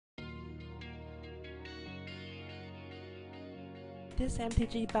This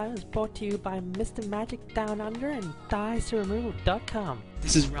MTG battle is brought to you by Mr. Magic Down Under and DiceRemoval.com.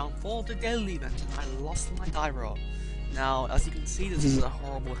 This is round 4 of the daily event and I lost my die roll. Now, as you can see, this is a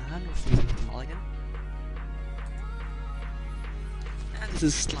horrible hand refusing the mulligan. And this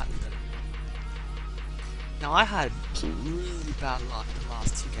is slightly better. Now, I had some really bad luck in the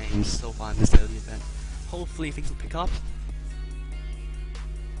last 2 games so far in this daily event. Hopefully things will pick up.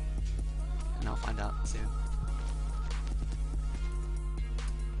 And I'll find out soon.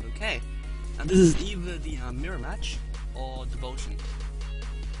 Okay, and this is either the mirror match or devotion.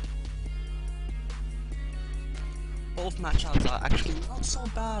 Both matchups are actually not so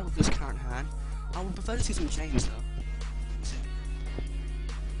bad with this current hand. I would prefer to see some change though.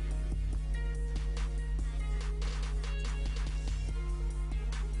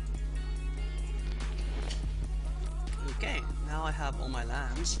 Okay, now I have all my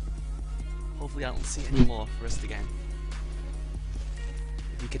lands. Hopefully I don't see any more for the rest of the game.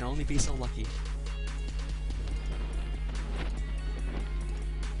 You can only be so lucky.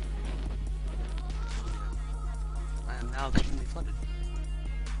 I am now extremely flooded.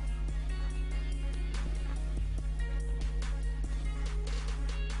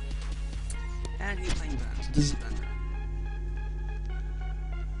 And he's playing Band, so this is Bender.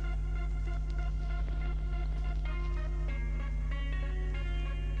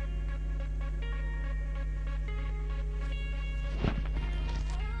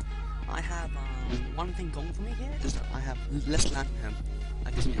 I have one thing going for me here is that I have less land than him.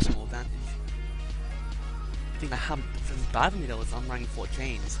 That gives me a small advantage. The thing I have that's bad for me though is I'm running 4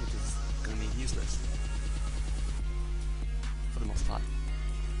 chains, which is going to be useless for the most part.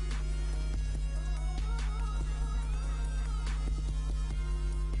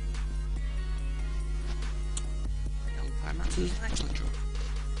 Young Pyromancer is an excellent draw.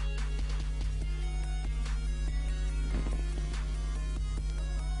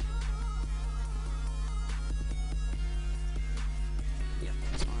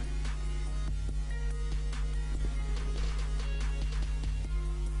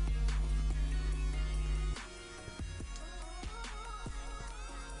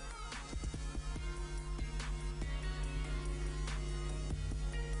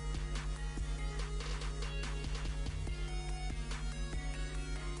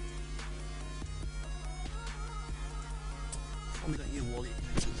 Probably got you Wally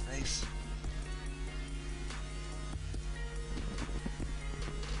next to his face.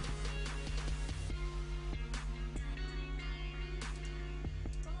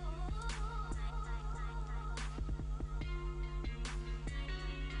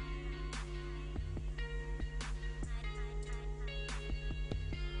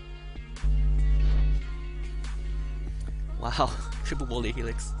 Wow, triple Wally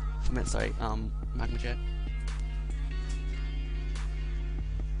Helix. I meant, sorry, Magma Jet.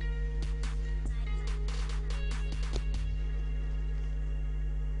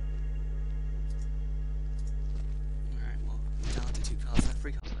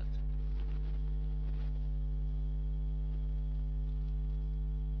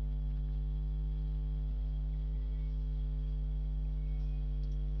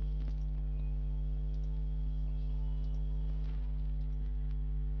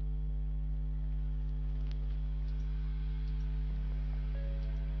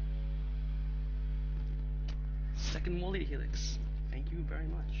 Second Wally Helix. Thank you very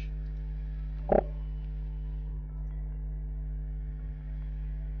much.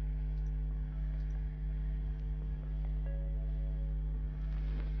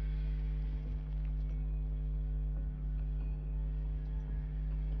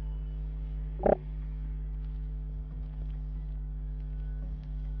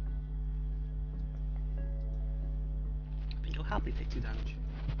 I think he'll happily take 2 damage.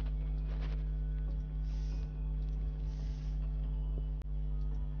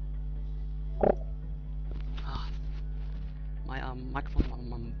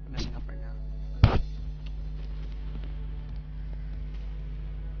 Microphone I'm messing up right now.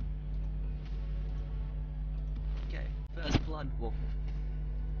 Okay, first blood, well,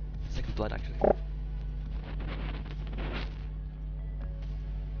 second blood actually.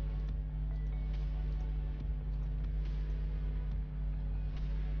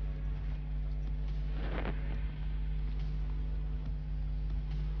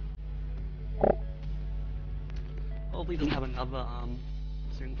 Hopefully he doesn't have another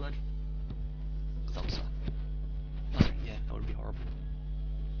Searing Blood. Cause that was yeah, that would be horrible.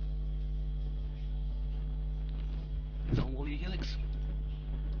 Is that on Wally Helix?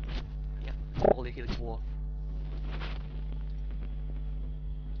 Yeah, it's Wally Helix War.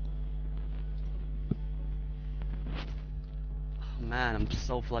 man, I'm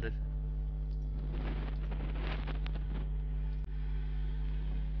so flooded.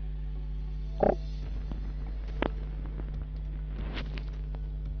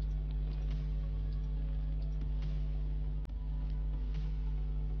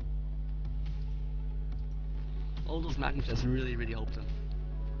 All those magnets really helped him.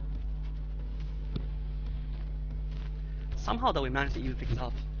 Somehow though we managed to even things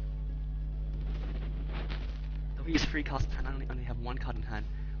up. Though we use 3 cards in hand, I only have 1 card in hand,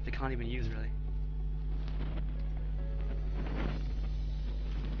 which I can't even use really.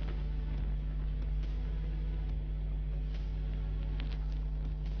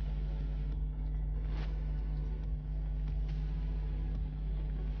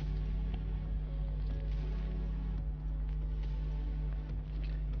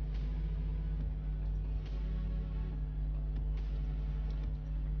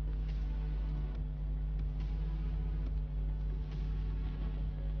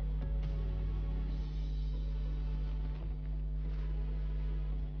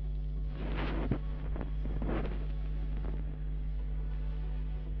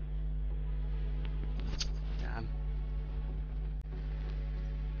 Damn.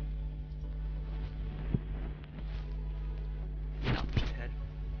 Now push ahead.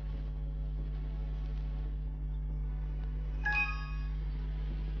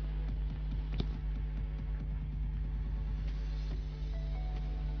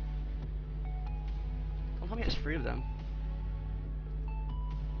 Don't tell me it's 3 of them.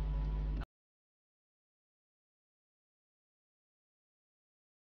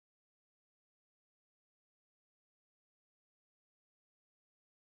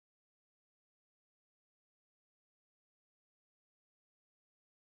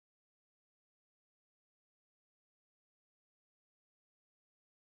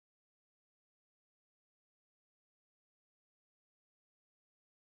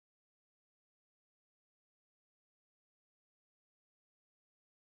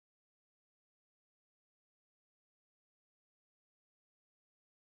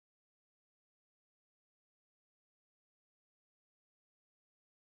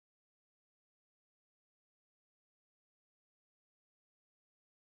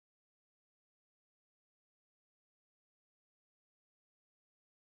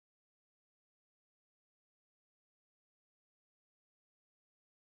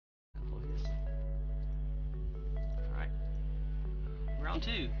 Alright. Round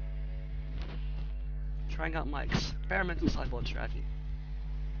 2. Trying out my experimental sideboard strategy.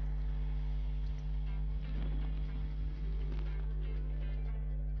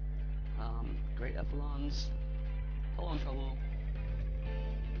 Great Ephelons, Pull on Trouble,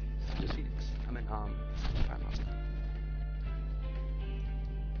 Just Phoenix. Fire Master.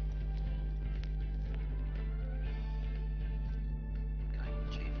 Guiding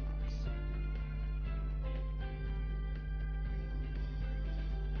Chain Fox.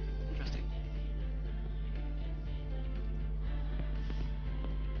 Interesting.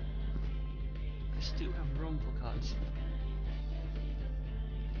 I still have room for cards.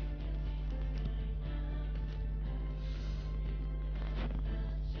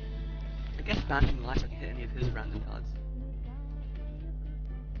 I guess banishing the lights I can hit any of his random cards.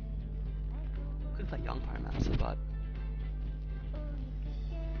 Could play Young Pyromancer, but